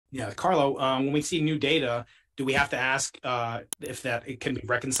Yeah, Carlo, when we see new data, do we have to ask if that it can be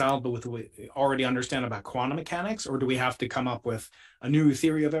reconciled with what we already understand about quantum mechanics, or do we have to come up with a new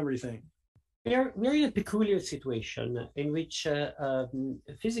theory of everything? We're in a peculiar situation in which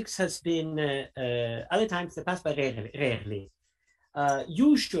physics has been, other times in the past, but rarely.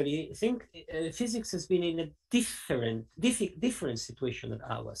 Usually, I think physics has been in a different situation than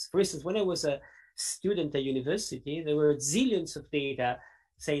ours. For instance, when I was a student at university, there were zillions of data,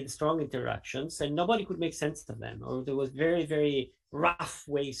 say the strong interactions, and nobody could make sense of them, or there was very, very rough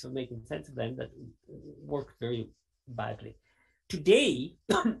ways of making sense of them that worked very badly. Today,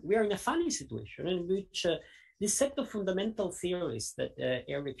 we are in a funny situation in which this set of fundamental theories that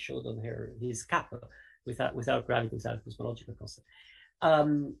Eric showed on his cap without gravity, without cosmological constant,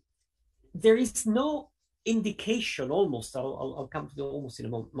 there is no indication almost, I'll come to the almost in a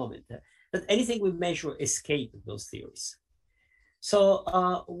moment, that anything we measure escape those theories. So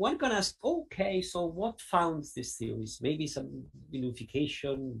one can ask, okay, so what founds these theories? Maybe some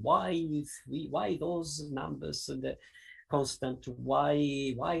unification, why those numbers and the constant,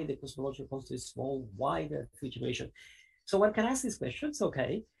 why the cosmological constant is small, why the three generation? So one can ask these questions,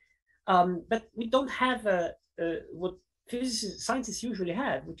 okay, but we don't have what scientists usually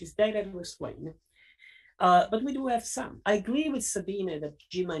have, which is data to explain. But we do have some. I agree with Sabine that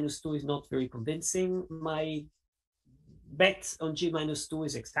G minus 2 is not very convincing. My bet on G minus 2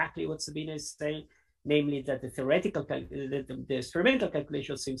 is exactly what Sabine is saying, namely that the theoretical, the experimental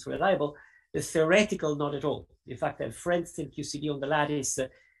calculation seems reliable, the theoretical not at all. In fact, I have friends in QCD on the lattice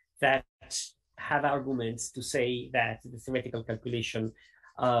that have arguments to say that the theoretical calculation,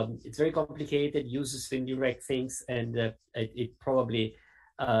 it's very complicated, uses indirect things, and it probably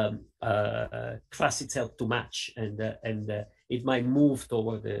trusts itself too much, and it might move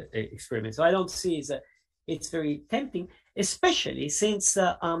toward the experiment. So I don't see it's very tempting, especially since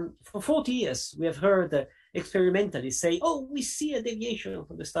for 40 years we have heard experimentalists say, oh, we see a deviation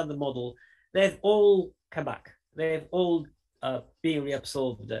from the standard model. They've all come back. They've all been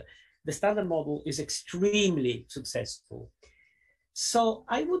reabsorbed. The standard model is extremely successful. So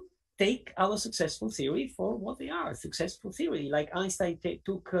I would take our successful theory for what they are, successful theory, like Einstein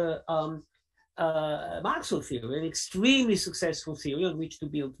took Maxwell theory, an extremely successful theory on which to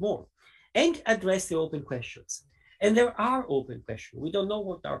build more, and address the open questions. And there are open questions. We don't know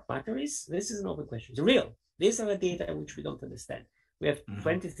what dark matter is. This is an open question. It's real. These are the data which we don't understand. We have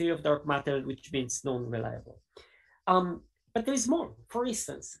 20 theory of dark matter, which means non-reliable. But there is more. For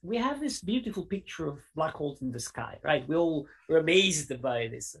instance, we have this beautiful picture of black holes in the sky, right? We all were amazed by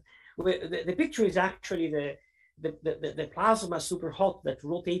this. The picture is actually the plasma super hot that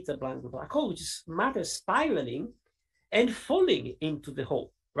rotates a black hole, which is matter spiraling and falling into the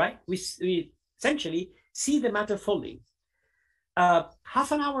hole, right? We essentially see the matter falling.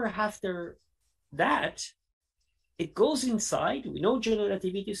 Half an hour after that, it goes inside. We know general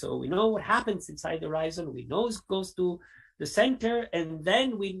relativity, so we know what happens inside the horizon. We know it goes to the center, and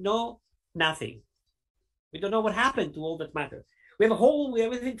then we know nothing. We don't know what happened to all that matter. We have a hole, we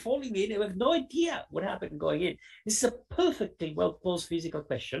have everything falling in, and we have no idea what happened going in. This is a perfectly well-posed physical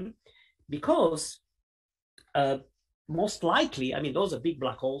question, because most likely, I mean, those are big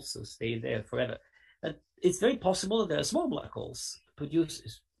black holes, so stay there forever. But it's very possible that there are small black holes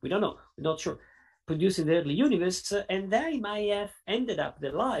produced. We don't know, we're not sure, produced in the early universe, and they might have ended up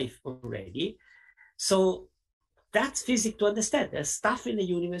their life already. So that's physics to understand. There's stuff in the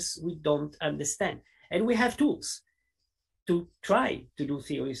universe we don't understand. And we have tools to try to do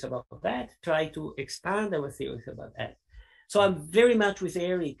theories about that, try to expand our theories about that. So I'm very much with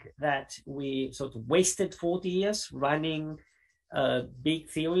Eric that we sort of wasted 40 years running big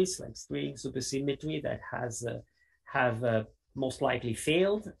theories like string supersymmetry that have most likely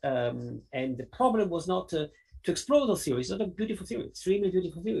failed. And the problem was not to explore those theories. It's not a beautiful theory, extremely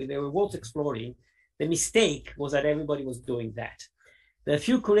beautiful theory. They were worth exploring. The mistake was that everybody was doing that. There are a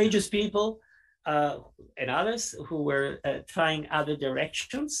few courageous people and others who were trying other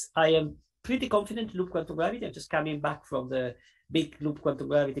directions. I am pretty confident loop quantum gravity. I'm just coming back from the big loop quantum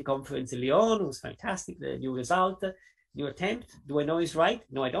gravity conference in Lyon. It was fantastic. The new result, new attempt. Do I know it's right?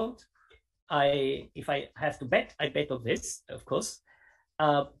 No, I don't. If I have to bet, I bet on this, of course.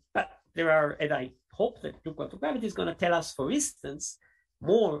 But there are, and I hope that loop quantum gravity is going to tell us, for instance,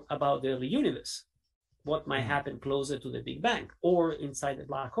 more about the early universe, what might happen closer to the Big Bang or inside the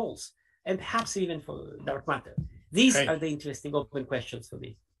black holes, and perhaps even for dark matter. These are the interesting open questions for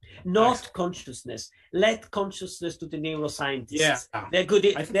me. Not consciousness. Let consciousness to the neuroscientists. Yeah.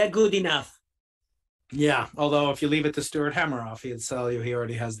 They're good enough. Yeah, although if you leave it to Stuart Hameroff, he'd tell you he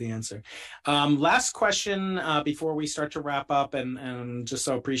already has the answer. Last question before we start to wrap up, and just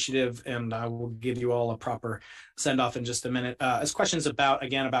so appreciative, and I will give you all a proper send off in just a minute. This question's about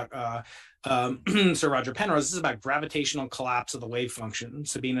Sir Roger Penrose. This is about gravitational collapse of the wave function.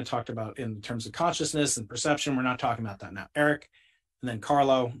 Sabine talked about in terms of consciousness and perception. We're not talking about that now. Eric, and then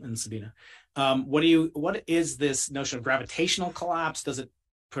Carlo and Sabine. What is this notion of gravitational collapse? Does it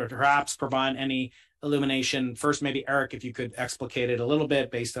perhaps provide any illumination? First, maybe Eric, if you could explicate it a little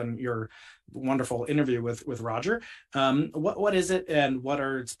bit based on your wonderful interview with Roger. What is it, and what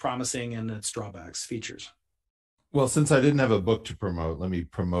are its promising and its drawbacks, features? Well, since I didn't have a book to promote, let me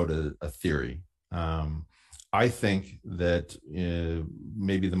promote a theory. I think that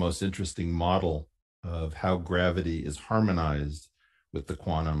maybe the most interesting model of how gravity is harmonized with the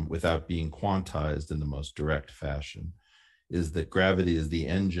quantum without being quantized in the most direct fashion is that gravity is the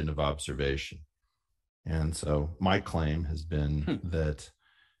engine of observation. And so my claim has been that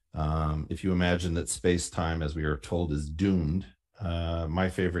if you imagine that space-time, as we are told, is doomed, my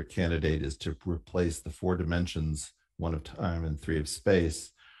favorite candidate is to replace the 4 dimensions, 1 of time and 3 of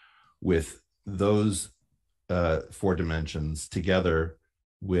space, with those 4 dimensions together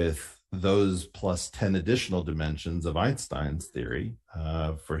with those plus 10 additional dimensions of Einstein's theory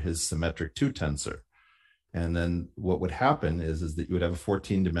for his symmetric 2 tensor. And then what would happen is that you would have a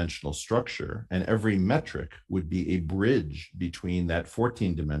 14-dimensional structure, and every metric would be a bridge between that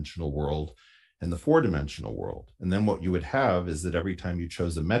 14-dimensional world and the 4-dimensional world. And then what you would have is that every time you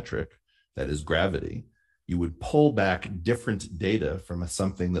chose a metric, that is gravity, you would pull back different data from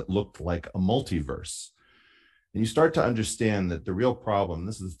something that looked like a multiverse. And you start to understand that the real problem,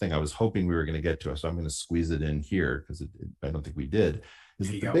 this is the thing I was hoping we were going to get to, so I'm going to squeeze it in here because I don't think we did,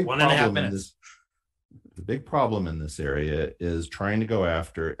 is that the big 1.5 minutes. The big problem in this area is trying to go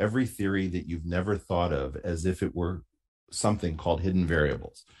after every theory that you've never thought of as if it were something called hidden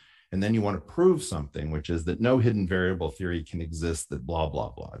variables. And then you want to prove something, which is that no hidden variable theory can exist, that blah,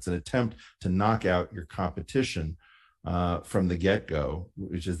 blah, blah. It's an attempt to knock out your competition from the get-go,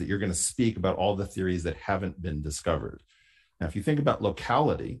 which is that you're going to speak about all the theories that haven't been discovered. Now, if you think about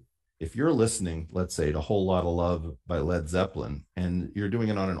locality, if you're listening, let's say, to a Whole Lotta Love by Led Zeppelin, and you're doing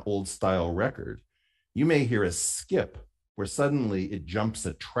it on an old style record, you may hear a skip where suddenly it jumps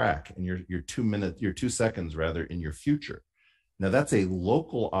a track and you're 2 seconds rather in your future. Now that's a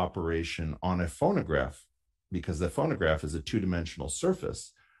local operation on a phonograph because the phonograph is a 2-dimensional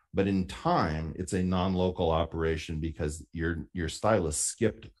surface, but in time it's a non-local operation because your stylus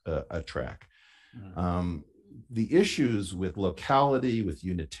skipped a track. The issues with locality, with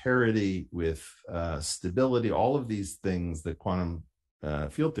unitarity, with stability, all of these things that quantum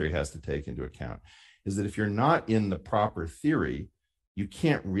field theory has to take into account is that if you're not in the proper theory, you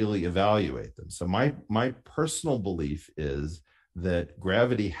can't really evaluate them. So my personal belief is that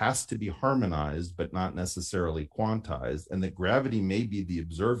gravity has to be harmonized, but not necessarily quantized, and that gravity may be the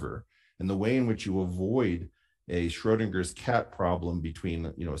observer. And the way in which you avoid a Schrodinger's cat problem between,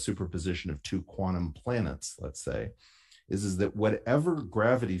 a superposition of 2 quantum planets, let's say, is that whatever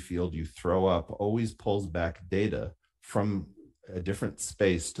gravity field you throw up always pulls back data from a different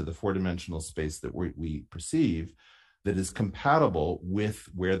space to the 4-dimensional space that we perceive that is compatible with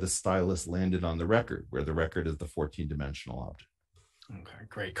where the stylus landed on the record, where the record is the 14-dimensional object. Okay,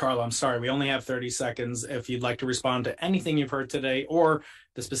 great. Carlo, I'm sorry, we only have 30 seconds. If you'd like to respond to anything you've heard today or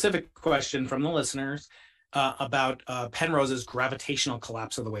the specific question from the listeners about Penrose's gravitational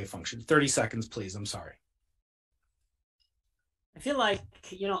collapse of the wave function. 30 seconds, please. I'm sorry. I feel like,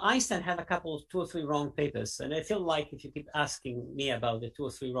 Einstein had a couple of 2 or 3 wrong papers. And I feel like if you keep asking me about the 2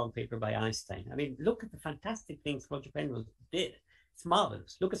 or 3 wrong paper by Einstein, I mean, look at the fantastic things Roger Penrose did. It's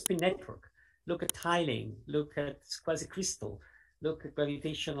marvelous. Look at spin network. Look at tiling. Look at quasicrystal. Look at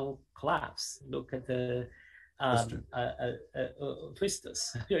gravitational collapse. Look at the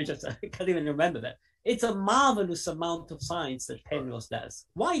twisters. I can't even remember that. It's a marvelous amount of science that Penrose does.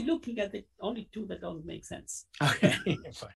 Why looking at the only 2 that don't make sense? Okay, fine.